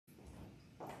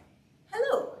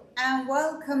and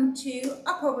welcome to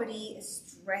Upper Body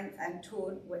Strength and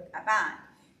Tone with a band.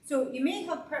 So you may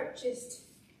have purchased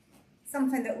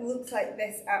something that looks like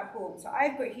this at home. So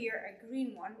I've got here a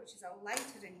green one, which is a lighter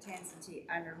intensity,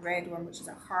 and a red one, which is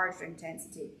a harder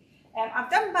intensity.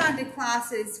 I've done banded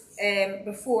classes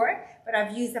before, but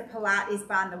I've used a Pilates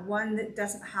band, the one that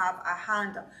doesn't have a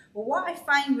handle. Well, what I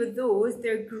find with those,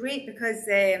 they're great because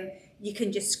you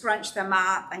can just scrunch them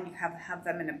up and you have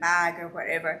them in a bag or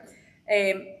whatever.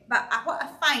 But what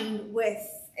I find with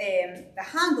the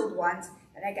handled ones,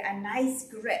 that I get a nice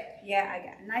grip. Yeah, I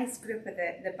get a nice grip of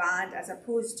the band as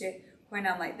opposed to when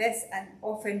I'm like this, and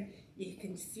often you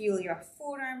can feel your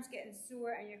forearms getting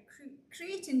sore and you're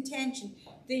creating tension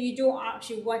that you don't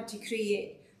actually want to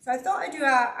create. So I thought I'd do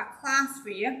a class for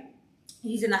you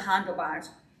using a handle band.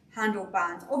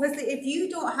 Obviously, if you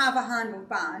don't have a handled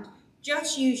band,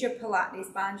 just use your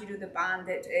Pilates band, you know, the band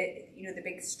that, the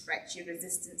big stretchy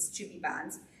resistance tubey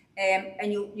bands.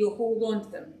 And you'll hold on to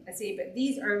them, I say, but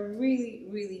these are really,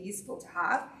 really useful to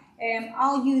have.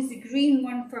 I'll use the green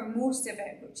one for most of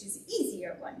it, which is the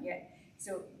easier one, yeah.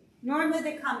 So normally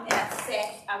they come in a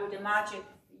set. I would imagine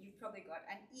you've probably got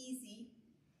an easy,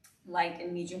 light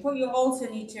and medium. What you also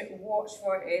need to watch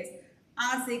for is,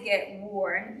 as they get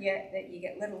worn, yeah, that you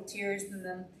get little tears in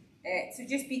them. So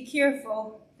just be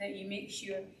careful that you make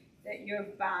sure that your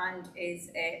band is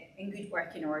in good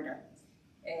working order.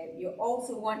 You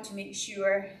also want to make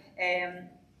sure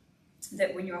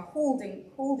that when you're holding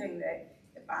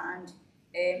the band,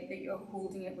 that you're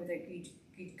holding it with a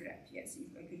good grip. Yes,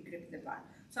 you've got a good grip of the band.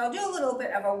 So I'll do a little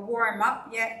bit of a warm up.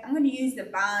 Yeah, I'm going to use the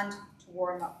band to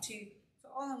warm up too. So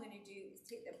all I'm going to do is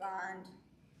take the band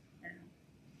and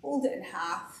hold it in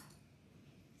half.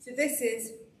 So this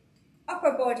is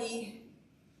upper body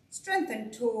strength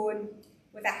and tone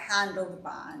with a handled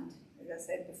band. As I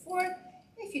said before,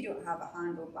 if you don't have a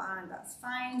handled band, that's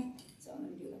fine. So I'm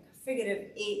going to do like a figure of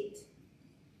 8.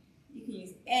 You can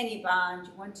use any band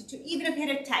you wanted to, even a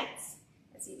pair of tights.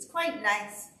 See, it's quite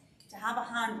nice to have a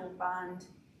handled band.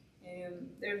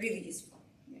 They're really useful.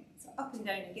 Yeah. So up and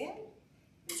down again.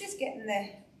 We're just getting the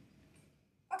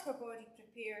upper body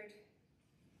prepared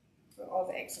for all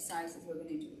the exercises we're going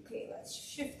to do. Okay, let's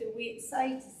shift the weight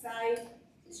side to side.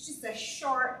 It's just a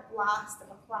short blast of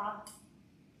a class.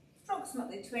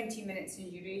 Approximately 20 minutes in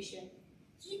duration.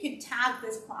 So you could tag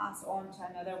this class onto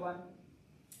another one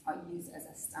or use it as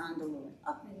a standalone.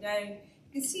 Up and down.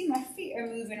 You can see my feet are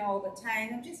moving all the time.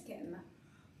 I'm just getting my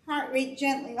heart rate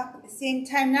gently up at the same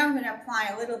time. Now I'm going to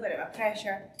apply a little bit of a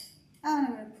pressure and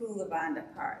I'm going to pull the band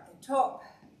apart at the top.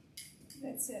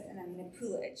 That's it. And I'm going to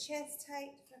pull it at chest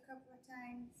height for a couple of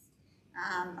times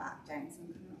and back down. So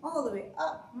I'm coming all the way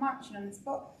up, marching on the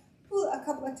spot. Pull it a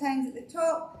couple of times at the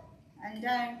top and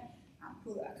down. And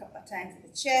pull it a couple of times at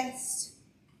the chest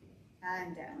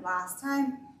and down. Last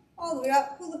time, all the way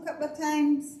up, pull a couple of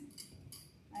times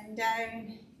and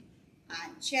down,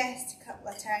 and chest a couple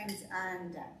of times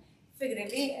and down. Figure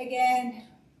of 8 again,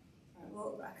 a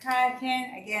little bit of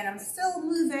kayaking. Again, I'm still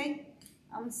moving,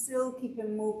 I'm still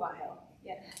keeping mobile.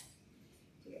 Yeah.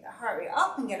 To get the heart rate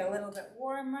up and get a little bit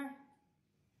warmer.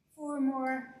 4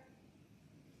 more,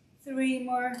 3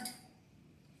 more,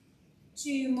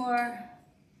 2 more.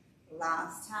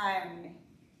 Last time,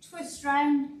 twist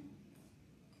round,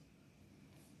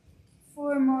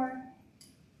 4 more,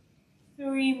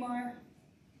 3 more,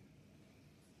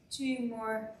 2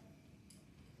 more.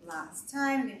 Last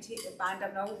time, I'm going to take the band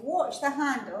up. Now watch the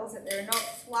handles that they're not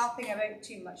flapping about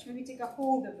too much. Maybe take a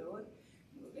hold of those.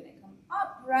 We're going to come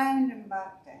up, round and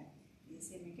back down. Do the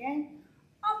same again.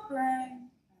 Up, round and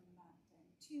back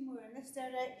down. 2 more in this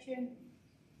direction.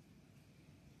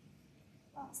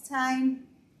 Last time.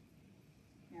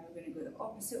 Now we're going to go the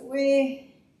opposite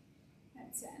way.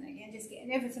 That's it. And again, just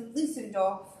getting everything loosened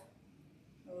off,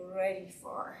 ready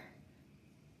for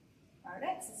our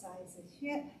exercises.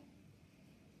 Yeah.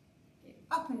 Okay,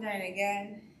 up and down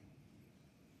again.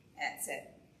 That's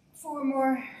it. 4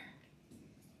 more,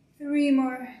 3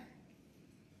 more,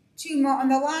 2 more. On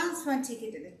the last one, take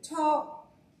it to the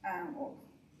top, and we'll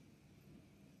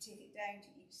take it down to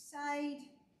each side.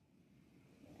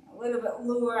 A little bit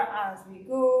lower as we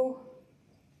go.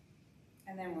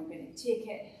 And then we're going to take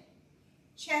it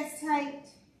chest height.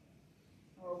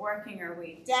 We're working our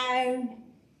way down.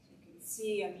 So you can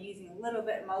see I'm using a little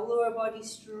bit of my lower body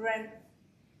strength.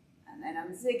 And then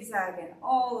I'm zigzagging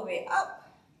all the way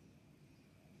up.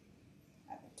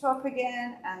 At the top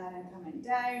again. And then I'm coming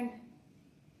down.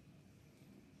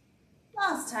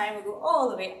 Last time we'll go all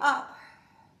the way up.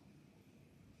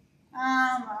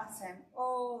 And last time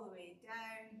all the way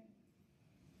down.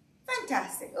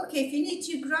 Fantastic. Okay, if you need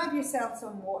to, grab yourself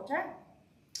some water.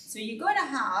 So you're going to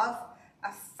have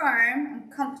a firm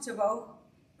and comfortable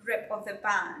grip of the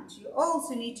band. You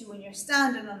also need to, when you're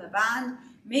standing on the band,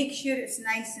 make sure it's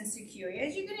nice and secure.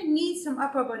 Yes, you're going to need some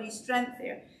upper body strength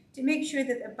there to make sure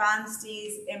that the band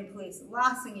stays in place. The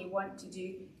last thing you want to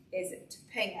do is to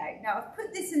ping out. Now I've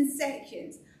put this in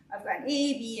sections. I've got an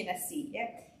A, B and a C. Yeah?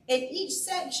 In each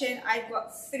section I've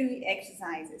got 3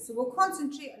 exercises. So we'll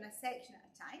concentrate on a section at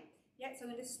a time. Yeah? So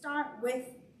I'm going to start with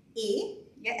A,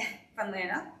 yeah, funnily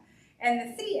enough. And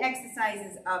the 3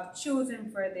 exercises I've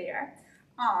chosen for there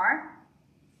are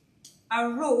a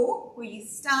row where you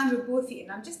stand with both feet,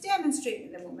 and I'm just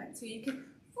demonstrating at the moment, so you can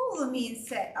follow me and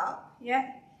set up,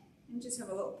 yeah, and just have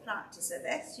a little practice of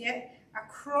this, yeah. A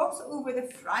cross over the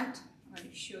front, I'm going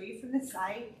to show you from the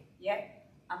side, yeah.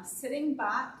 I'm sitting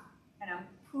back and I'm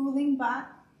pulling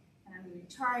back, and I'm going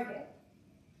to target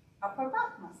upper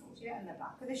back muscles, yeah, and the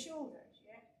back of the shoulders,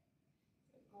 yeah.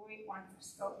 Great one for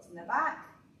sculpts in the back.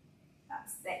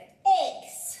 That's the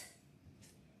X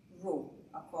row,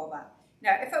 I'll call that.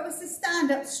 Now, if I was to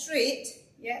stand up straight,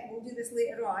 yeah, we'll do this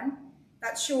later on,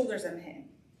 that's shoulders I'm hitting.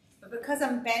 But because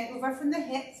I'm bent over from the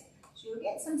hips, so you'll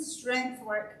get some strength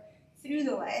work through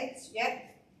the legs, yeah,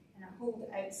 and I hold it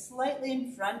out slightly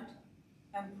in front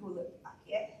and pull it back,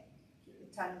 yeah. Keep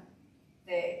the tongue,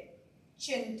 the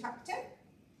chin tucked in.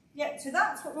 Yeah, so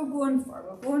that's what we're going for.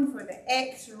 We're going for the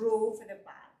X row for the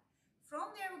back. From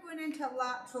there, we're going into a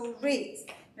lateral raise.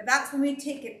 Now that's when we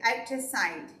take it out to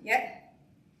side, yeah?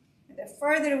 And the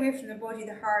further away from the body,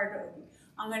 the harder it will be.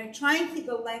 I'm going to try and keep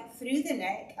the length through the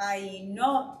neck, i.e.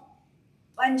 not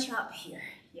bunch up here,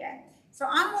 yeah? So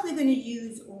I'm only going to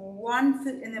use 1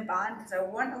 foot in the band because I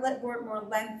want a little bit more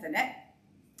length in it,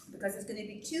 because it's going to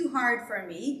be too hard for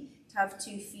me to have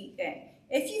 2 feet in.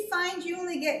 If you find you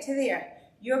only get to there,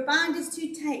 your band is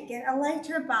too tight, get a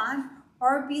lighter band,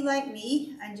 or be like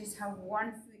me and just have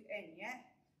 1 foot in, yeah?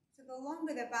 So the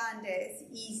longer the band is,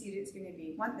 the easier it's going to be.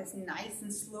 You want this nice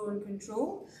and slow and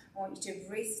controlled. I want you to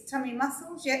brace tummy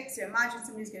muscles, yeah? So imagine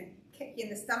somebody's going to kick you in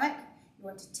the stomach. You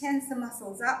want to tense the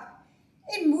muscles up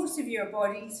in most of your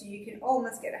body so you can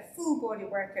almost get a full body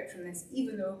workout from this,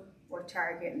 even though we're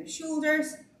targeting the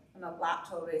shoulders and the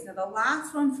lateral raise. Now the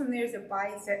last one from there is a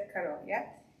bicep curl, yeah?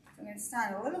 So I'm going to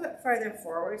stand a little bit further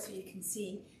forward so you can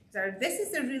see. So this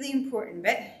is the really important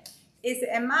bit, is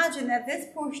to imagine that this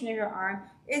portion of your arm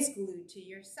is glued to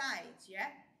your sides, yeah?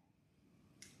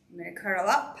 I'm going to curl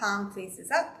up, palm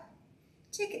faces up,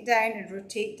 take it down and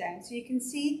rotate down. So you can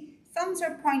see thumbs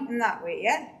are pointing that way,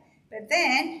 yeah? But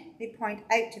then they point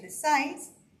out to the sides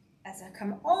as I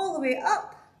come all the way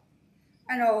up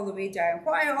and all the way down.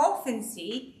 What I often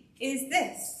see is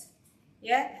this,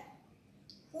 yeah?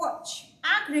 Which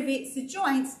aggravates the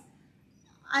joints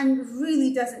and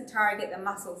really doesn't target the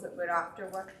muscles that we're after.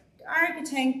 We're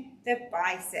targeting the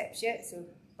biceps, yeah? So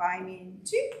bi meaning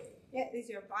 2, yeah, these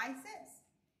are your biceps.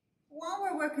 While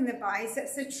we're working the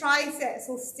biceps, the triceps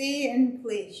will stay in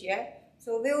place, yeah?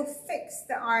 So they'll fix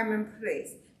the arm in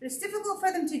place. But it's difficult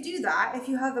for them to do that if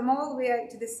you have them all the way out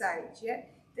to the side, yeah?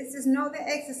 This is not the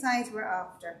exercise we're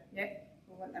after, yeah?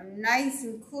 We want them nice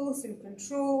and close and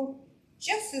controlled,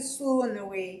 just as slow on the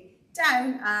way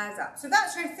down as up. So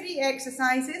that's our 3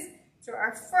 exercises. So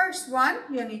our first one,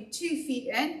 you'll need 2 feet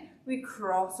in. We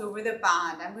cross over the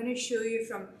band. I'm going to show you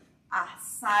from a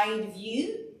side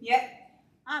view. Yep.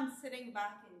 I'm sitting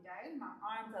back and down. My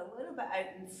arms a little bit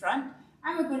out in front.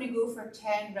 And we're going to go for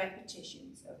 10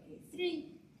 repetitions. Okay,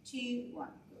 3, 2, 1.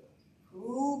 Go.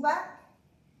 Pull back.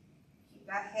 Keep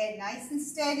that head nice and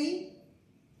steady.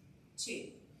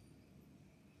 2,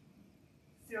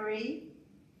 3,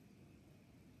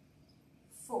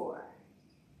 4.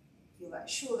 Feel that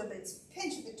shoulder blades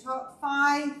pinch at the top.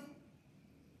 5,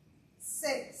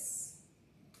 6,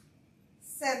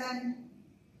 7,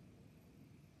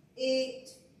 8,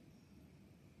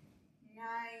 9,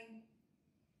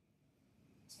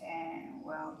 10.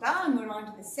 Well done. We're on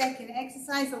to the second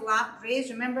exercise, the lat raise.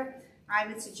 Remember, I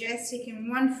would suggest taking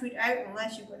 1 foot out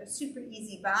unless you've got a super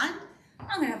easy band.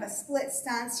 I'm going to have a split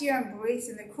stance here. I'm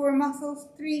bracing the core muscles.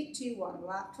 3, 2, 1.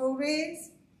 Lateral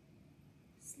raise.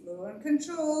 Slow and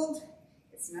controlled.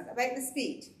 It's not about the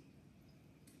speed.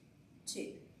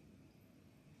 2,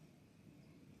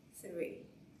 3,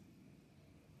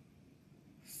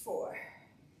 4,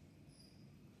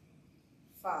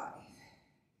 5,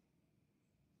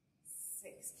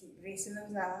 6. Keep bracing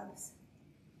those abs.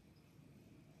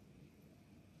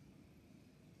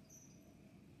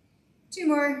 2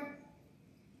 more.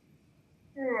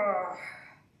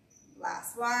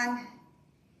 Last one.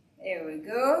 There we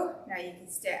go. Now you can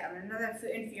step another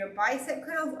foot in for your bicep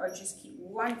curls, or just keep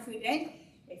 1 foot in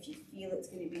if you feel it's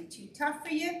going to be too tough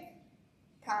for you.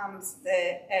 palms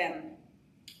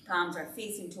are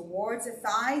facing towards the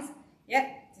thighs.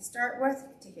 Yep, to start with,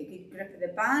 take a good grip of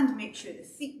the band, make sure the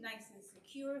feet nice and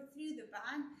secure through the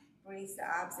band, brace the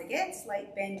abs again,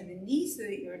 slight bend of the knees so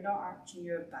that you're not arching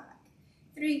your back.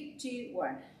 3, 2,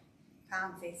 1.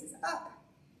 Palm faces up,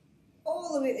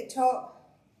 all the way at the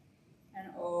top,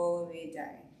 and all the way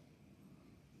down.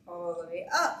 All the way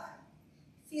up.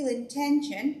 Feeling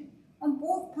tension on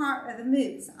both parts of the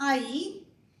moves, i.e.,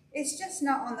 it's just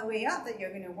not on the way up that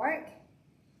you're going to work.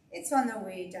 It's on the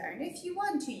way down. If you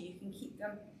want to, you can keep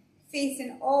them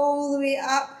facing all the way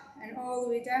up and all the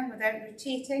way down without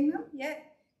rotating them. Yep.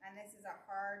 And this is a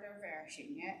harder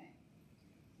version. Yep.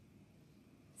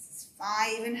 This is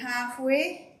 5 and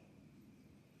halfway.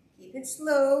 Keep it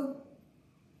slow.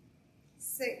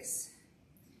 6.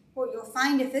 What you'll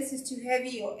find if this is too heavy,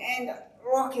 you'll end up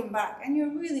rocking back and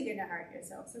you're really going to hurt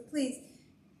yourself. So please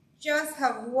just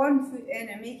have one foot in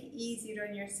and make it easier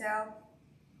on yourself.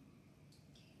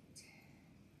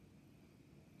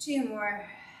 2 more.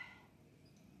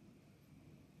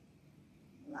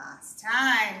 Last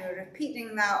time. We're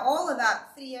repeating that, all of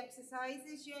that 3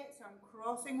 exercises yet. So I'm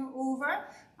crossing it over.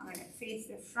 I'm going to face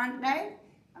the front now.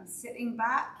 I'm sitting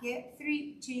back. Yep.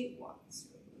 3, 2, 1. So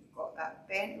we've got that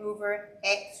bent over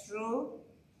X row.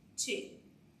 2,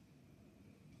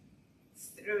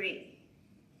 3,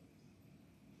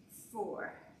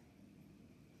 4,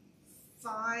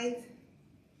 5,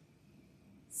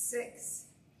 6,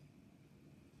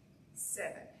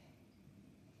 7,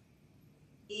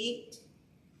 8,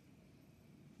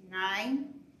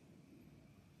 9,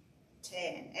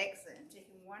 10. Excellent. Taking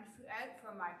one foot out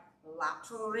for my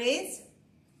lateral raise.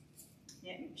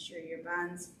 Yeah, make sure your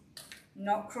band's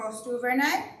not crossed over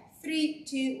now. 3,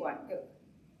 2, 1, go.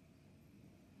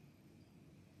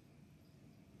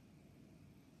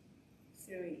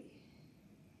 3,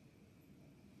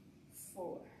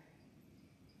 4,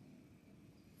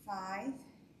 5,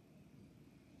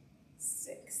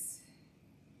 6,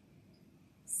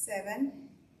 7,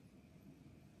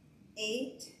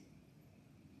 8,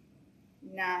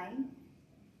 9, 10.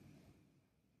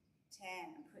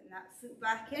 I'm putting that foot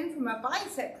back in for my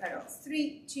bicep curls.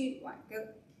 3, 2, 1, go.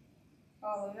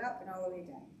 All the way up and all the way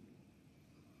down.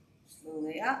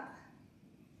 Slowly up,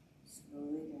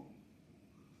 slowly down.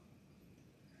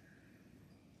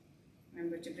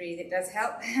 Remember to breathe, it does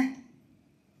help.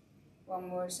 One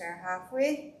more, sir,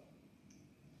 halfway.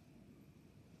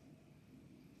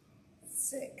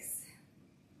 6,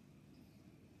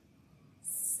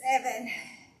 7,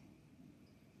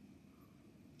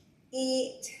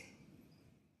 8,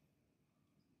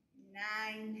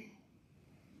 9,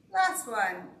 last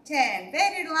one, 10.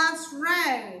 Very last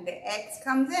round. The X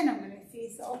comes in. I'm going to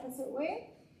face the opposite way.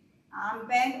 Arm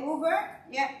bent over.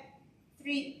 Yep.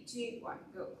 3, 2, 1,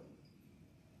 go.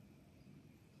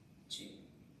 2,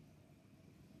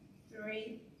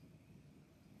 3,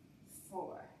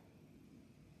 4,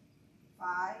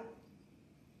 5,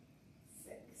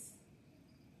 6,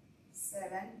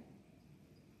 7,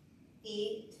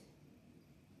 8,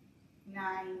 9,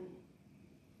 10.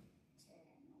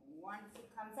 One foot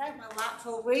comes out, my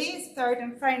lateral raise, third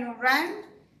and final round.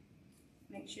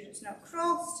 Make sure it's not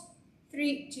crossed.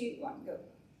 3, 2, 1, go.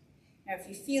 Now if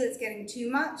you feel it's getting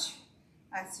too much,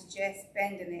 I suggest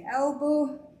bending the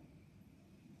elbow.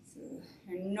 So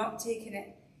you're not taking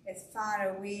it as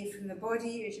far away from the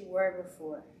body as you were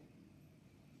before.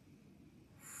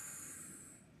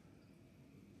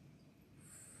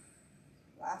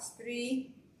 Last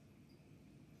 3,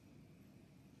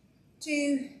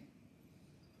 2,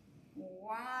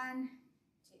 1.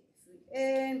 Take the foot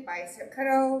in, bicep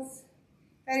curls.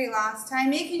 Very last time,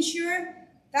 making sure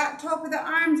that top of the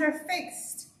arms are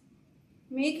fixed.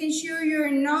 Making sure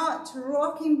you're not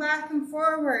rocking back and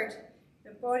forward.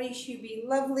 The body should be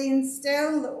lovely and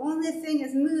still. The only thing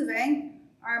that's moving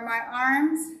are my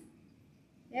arms.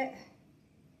 Yep.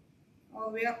 All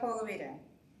the way up, all the way down.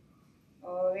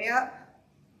 All the way up,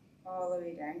 all the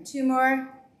way down. 2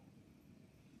 more.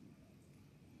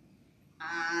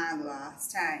 And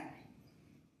last time.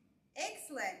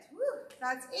 Excellent. Woo,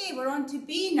 that's A. We're on to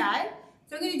B now.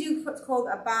 So I'm going to do what's called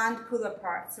a band pull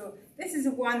apart. So this is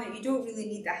the one that you don't really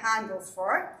need the handles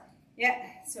for. Yeah.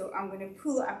 So I'm going to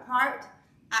pull it apart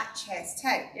at chest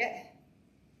height. Yeah.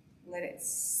 Let it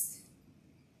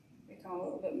become a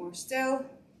little bit more still.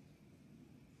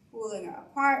 Pulling it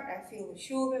apart. I feel the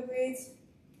shoulder blades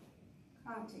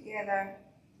come together.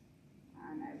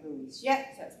 And I release. Yeah.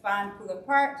 So it's band pull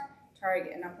apart.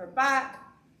 Target and upper back.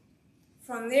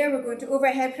 From there, we're going to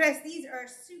overhead press. These are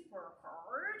super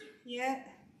hard. Yeah.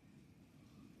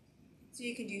 So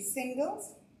you can do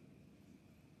singles.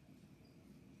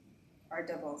 or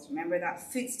doubles. Remember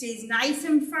that foot stays nice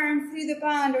and firm through the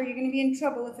band or you're going to be in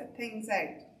trouble if it pings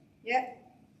out. Yep.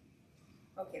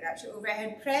 Okay, that's your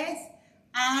overhead press.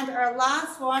 And our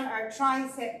last one, our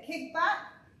tricep kickback.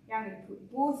 Yeah, I'm going to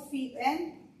put both feet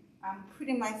in. I'm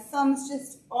putting my thumbs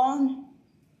just on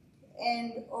the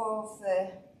end of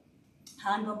the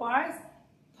handlebars.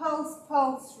 Pulse,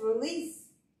 pulse, release.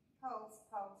 Pulse,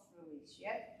 pulse, release.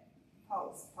 Yep.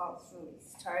 Pulse, pulse,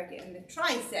 release. Targeting the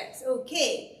triceps.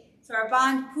 Okay. So our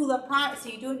band pull apart, so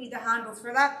you don't need the handles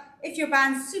for that. If your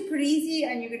band's super easy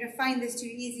and you're going to find this too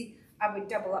easy, I would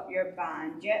double up your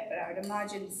band, yeah? But I would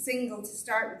imagine single to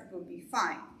start with would be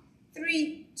fine.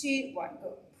 3, 2, 1,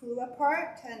 go. Pull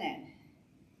apart and in.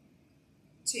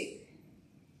 2,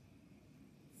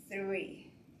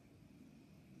 3,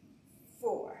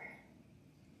 4,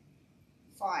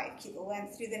 5. Keep the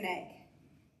length through the neck.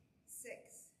 6,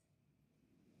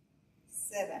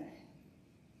 7,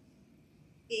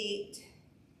 8,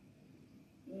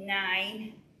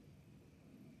 9,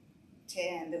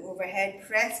 10. The overhead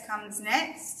press comes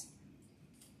next.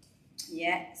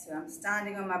 Yeah, so I'm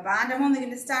standing on my band. I'm only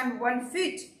going to stand with one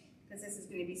foot because this is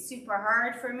going to be super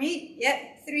hard for me.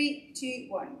 Yep, 3, 2,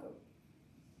 1, go.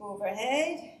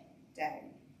 Overhead,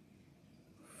 down.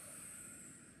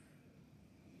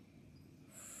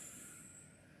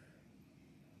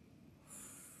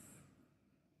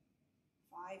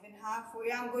 5 and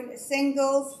halfway. I'm going to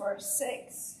singles for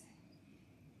 6,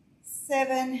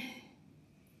 7,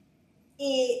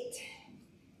 8,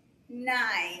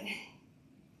 9,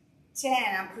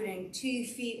 10. I'm putting 2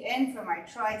 feet in for my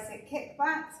tricep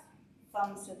kickbacks.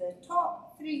 Thumbs to the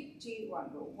top. 3, 2, 1,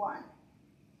 go. 1,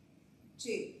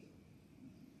 2,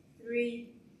 3,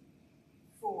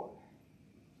 4,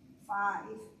 5,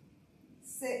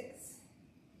 6,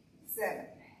 7,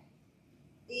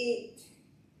 8,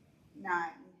 9,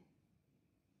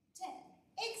 10.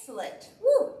 Excellent.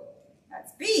 Woo!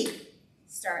 That's B.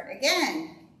 Start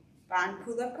again. Band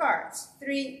pull apart.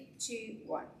 3, 2,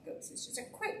 1. Go. So it's just a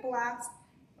quick blast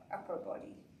for upper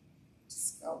body.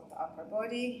 Sculpt the upper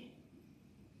body.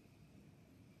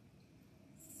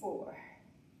 4,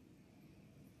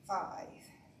 5,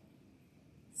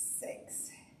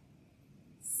 6,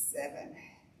 7,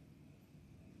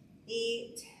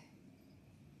 8,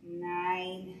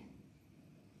 9,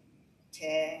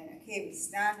 10. Okay, we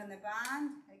stand on the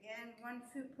band. Again, one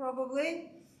foot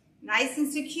probably. Nice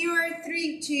and secure.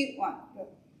 3, 2, 1. Go.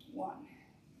 1,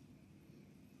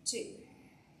 2,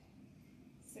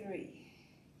 3,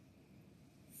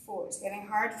 4. It's getting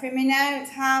hard for me now. It's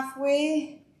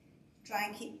halfway. Try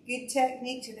and keep good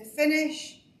technique to the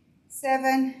finish.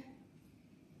 7,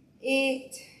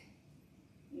 8,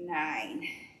 9,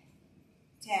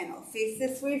 10. I'll face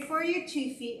this way for you. 2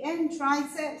 feet in.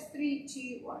 Triceps. 3,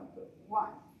 2, 1. Go. 1,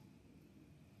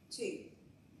 2,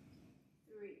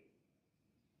 3,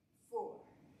 4,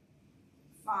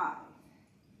 5,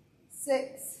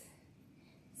 6,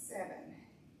 7,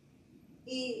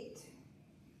 8,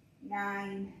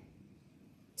 9,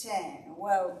 10.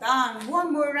 Well done.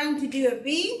 One more round to do a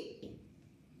B.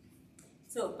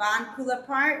 So band pull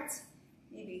apart.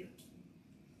 Maybe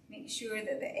make sure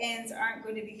that the ends aren't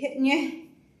going to be hitting you.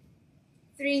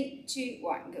 3, 2,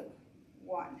 1. Go.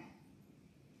 1,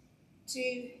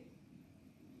 2,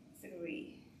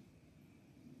 3,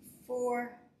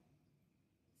 4,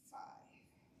 5,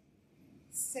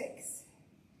 6,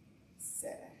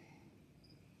 7,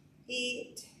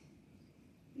 8,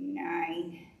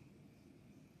 9,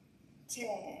 10.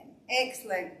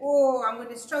 Excellent. Oh, I'm going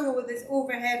to struggle with this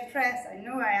overhead press. I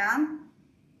know I am.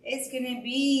 It's going to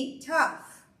be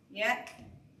tough. Yeah.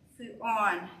 Foot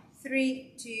on.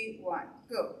 3, 2, 1.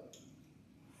 Go.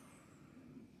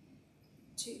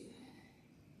 2,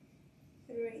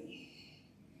 3,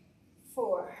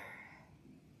 4,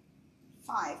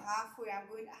 5. Halfway. I'm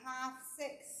going to half.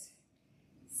 6,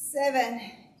 7,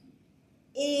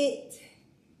 8,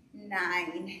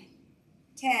 9,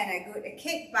 10. I go to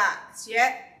kickbacks.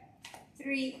 Yeah.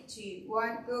 3, 2,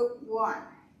 1. Go. 1,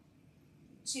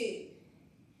 2,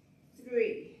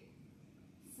 3,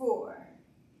 4,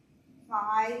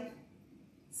 5,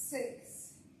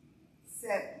 6,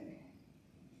 7,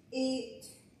 8,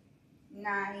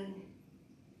 9,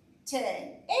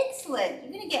 10. Excellent.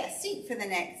 You're going to get a seat for the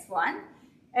next one.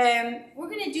 We're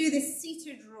going to do the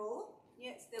seated roll.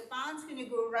 Yes, the band's going to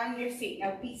go around your feet.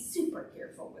 Now be super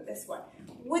careful with this one.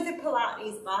 With the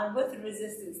Pilates band, with the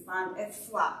resistance band, it's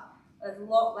flat. It's a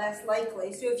lot less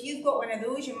likely. So if you've got one of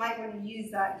those, you might want to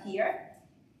use that here.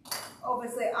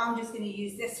 Obviously, I'm just going to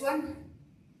use this one.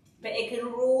 But it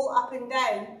can roll up and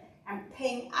down and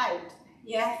ping out.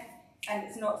 Yeah? And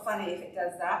it's not funny if it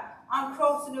does that. I'm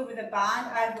crossing over the band.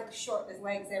 I've got the shortest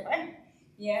legs ever.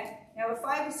 Yeah. Now if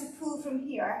I was to pull from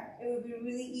here, it would be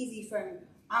really easy for me.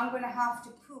 I'm going to have to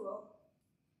pull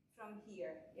from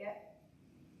here. Yeah.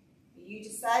 You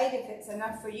decide if it's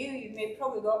enough for you. You've maybe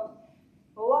probably got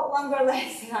a lot longer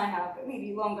legs than I have, but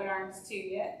maybe longer arms too.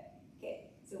 Yeah.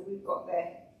 Okay. So we've got the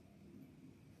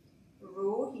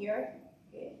row here.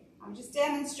 Okay. I'm just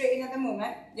demonstrating at the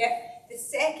moment. Yeah. The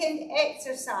second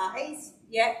exercise.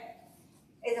 Yeah.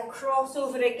 Is a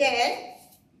crossover again.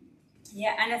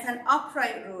 Yeah, and it's an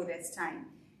upright row this time.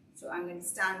 So I'm going to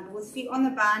stand both feet on the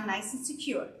band, nice and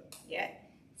secure. Yeah.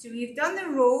 So we've done the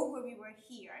row where we were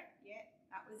here. Yeah,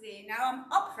 that was it. Now I'm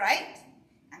upright,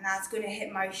 and that's going to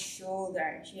hit my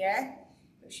shoulders. Yeah,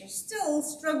 but you're still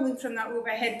struggling from that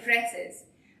overhead presses.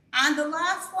 And the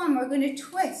last one, we're going to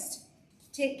twist.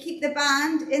 Keep the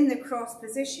band in the cross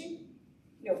position.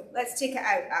 No, let's take it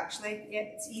out. Actually, yeah,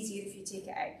 it's easier if you take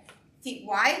it out. Feet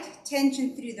wide,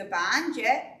 tension through the band.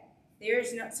 Yeah.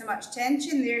 There's not so much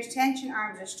tension, there's tension,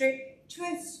 arms are straight.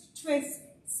 Twist, twist,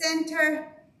 center,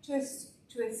 twist,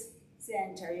 twist,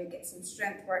 center. You'll get some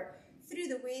strength work through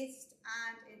the waist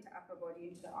and into upper body,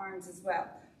 into the arms as well.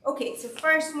 Okay, so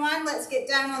first one, let's get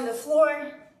down on the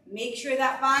floor. Make sure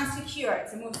that band's secure.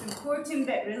 It's the most important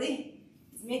bit, really.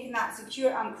 It's making that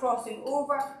secure. I'm crossing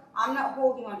over. I'm not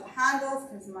holding onto handles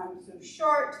because I'm so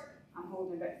short. I'm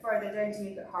holding a bit further down to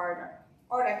make it harder.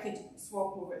 Or I could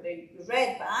swap over the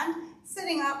red band,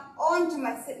 sitting up onto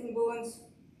my sitting bones.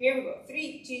 Here we go.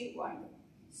 3, 2, 1.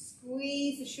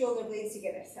 Squeeze the shoulder blades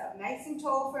together. So nice and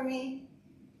tall for me.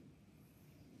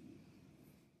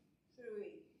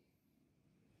 3,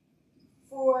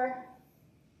 4,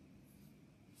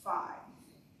 5,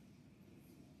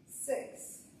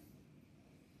 6,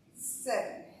 7,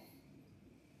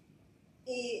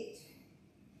 8,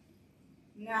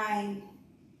 9,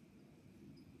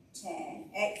 10.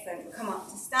 Excellent. We'll come up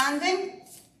to standing.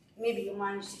 Maybe you'll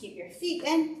manage to keep your feet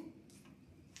in.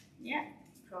 Yeah.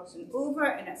 Crossing over,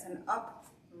 and it's an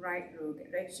upright row.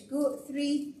 Get ready to go.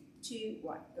 3, 2,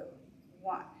 1. Go.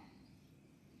 1,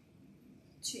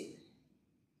 2,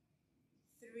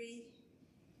 3,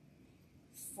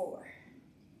 4,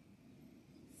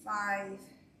 5,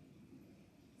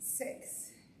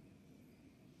 6,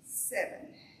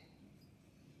 7,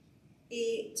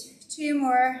 8. 2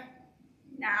 more.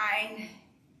 9,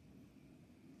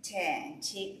 10.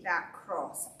 Take that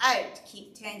cross out.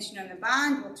 Keep tension on the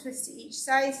band. We'll twist to each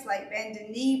side. Slight bend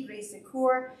in knee. Brace the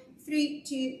core. 3,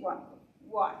 2, 1.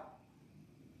 1,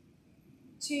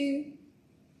 2,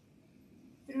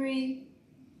 3,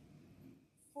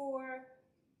 4,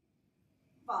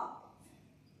 5,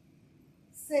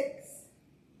 6,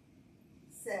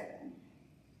 7,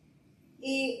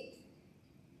 8,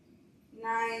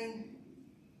 9,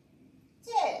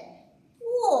 10.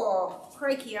 Whoa,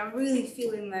 crikey, I'm really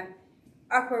feeling the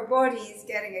upper body is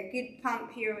getting a good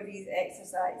pump here with these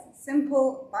exercises.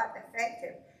 Simple but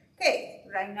effective. Okay,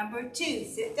 round number 2,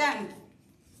 sit down.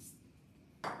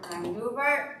 Round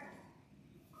over,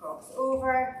 cross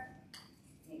over,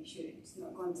 make sure it's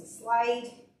not going to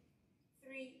slide.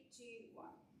 3, 2, 1.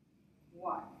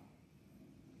 1,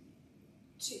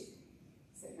 2,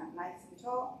 sitting up nice and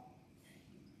tall.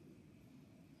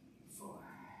 4,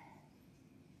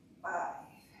 5,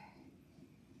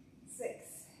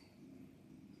 6,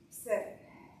 7,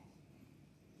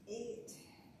 8,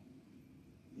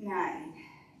 9,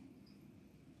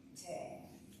 10.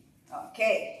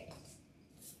 Okay.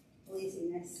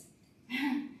 Laziness.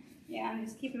 Yeah, I'm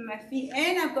just keeping my feet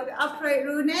in. I've got the upright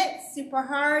row next. Super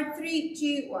hard. 3,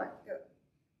 2, 1. Go.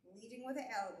 Leading with the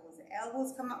elbows. The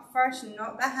elbows come up first,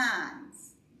 not the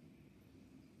hands.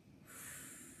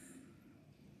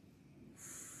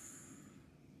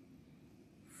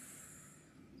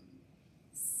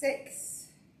 6,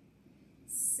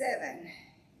 7,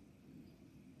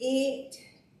 8,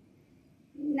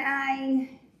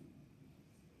 9,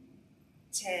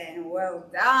 10. Well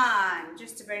done.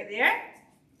 Just about there.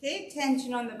 Okay,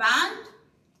 tension on the band.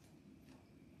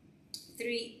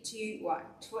 3, 2, 1.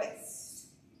 Twist,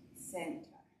 center,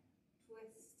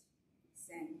 twist,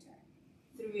 center.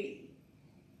 3,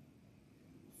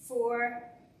 4,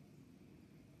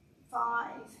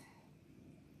 5,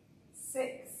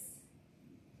 6,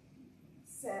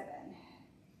 7,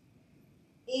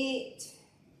 8,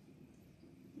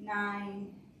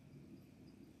 9,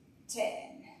 10.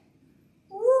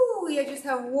 Woo, we just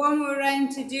have one more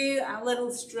round to do, a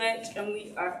little stretch, and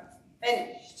we are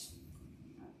finished.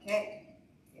 Okay,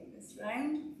 get this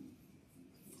round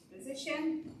into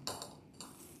position.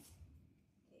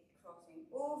 Okay, crossing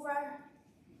over.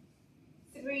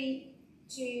 3,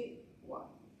 2, 1,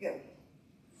 go.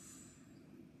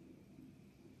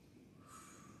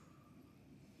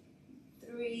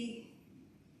 3,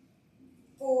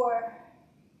 4,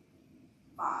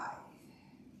 5,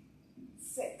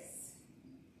 6,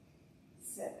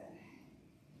 7,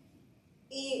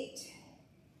 8,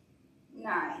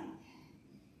 9,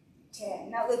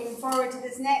 10. Now looking forward to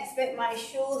this next bit. My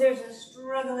shoulders are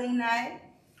struggling now.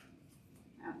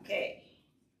 Okay.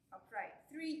 Upright.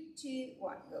 3, 2,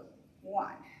 1. Go.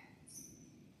 1,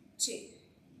 2,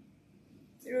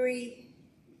 3,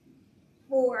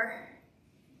 4,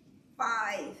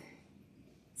 5,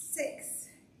 6,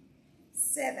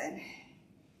 7,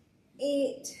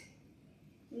 8,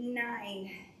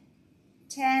 9,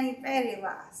 10. Very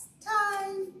last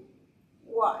time.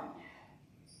 1,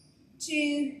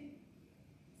 2,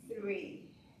 3,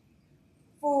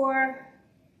 4,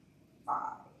 5,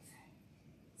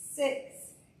 6,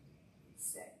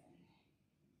 7,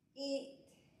 8,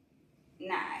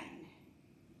 9,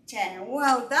 10.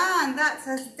 Well done. That's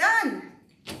us done.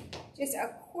 Just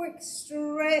a quick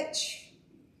stretch.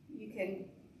 You can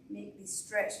make these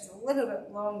stretches a little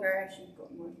bit longer if you've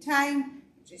got more time.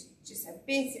 Just a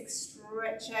basic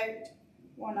stretch out.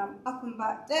 One arm up and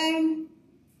back down.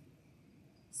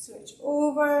 Switch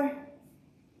over.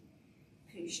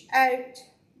 Push out.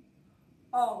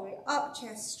 All the way up.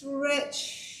 Chest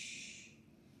stretch.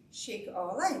 Shake it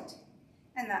all out.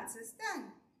 And that's us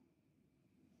done.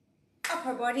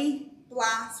 Upper body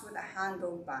blast with a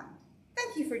handled band.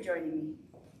 Thank you for joining me.